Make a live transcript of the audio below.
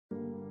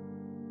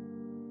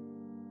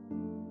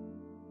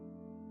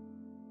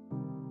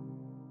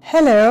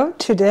Hello,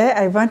 today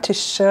I want to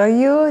show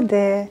you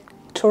the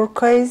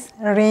turquoise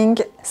ring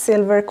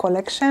silver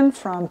collection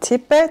from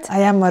Tibet. I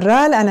am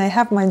Maral and I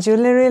have my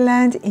jewelry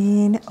land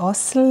in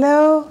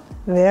Oslo.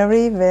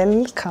 Very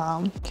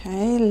welcome.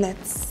 Okay,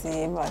 let's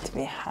see what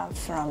we have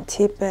from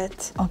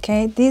Tibet.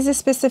 Okay, these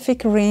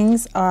specific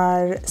rings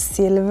are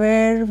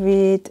silver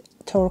with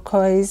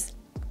turquoise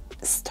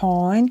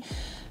stone,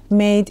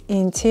 made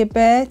in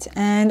Tibet,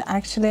 and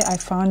actually I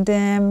found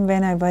them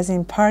when I was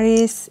in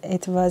Paris.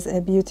 It was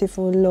a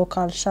beautiful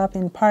local shop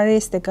in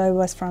Paris. The guy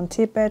was from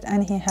Tibet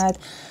and he had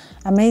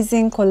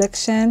amazing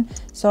collection,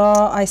 so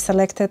I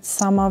selected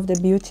some of the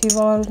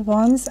beautiful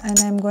ones and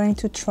I'm going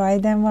to try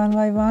them one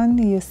by one.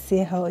 You see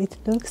how it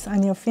looks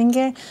on your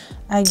finger.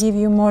 I give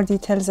you more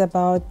details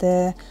about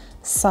the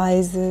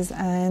sizes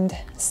and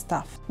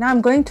stuff. Now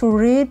I'm going to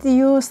read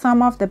you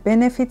some of the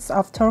benefits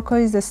of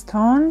turquoise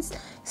stones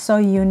so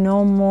you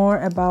know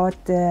more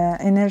about the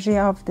energy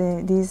of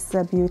this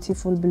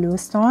beautiful blue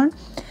stone.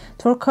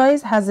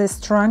 Turquoise has a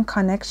strong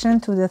connection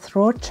to the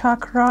throat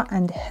chakra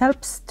and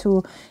helps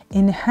to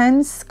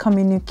enhance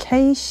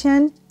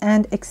communication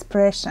and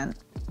expression.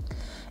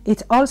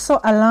 It also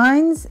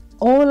aligns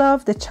all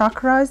of the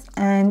chakras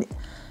and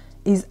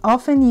is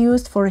often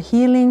used for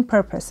healing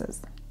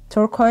purposes.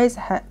 Turquoise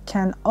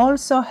can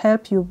also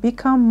help you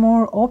become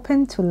more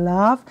open to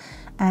love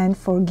and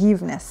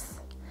forgiveness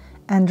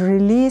and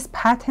release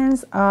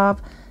patterns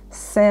of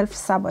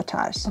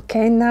self-sabotage.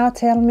 Okay, now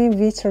tell me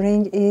which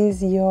ring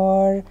is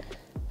your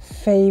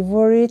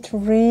favorite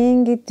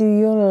ring. Do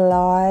you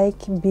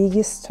like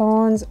big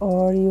stones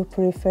or you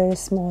prefer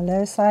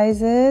smaller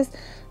sizes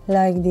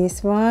like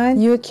this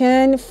one? You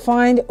can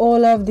find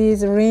all of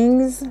these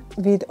rings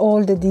with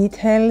all the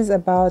details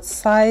about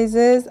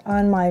sizes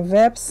on my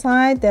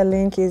website. The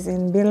link is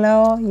in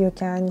below. You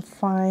can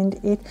find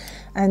it,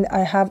 and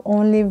I have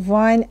only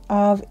one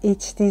of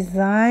each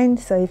design,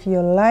 so if you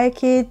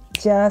like it,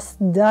 just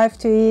dive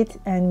to it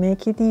and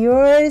make it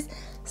yours.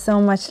 So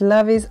much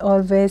love is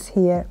always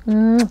here.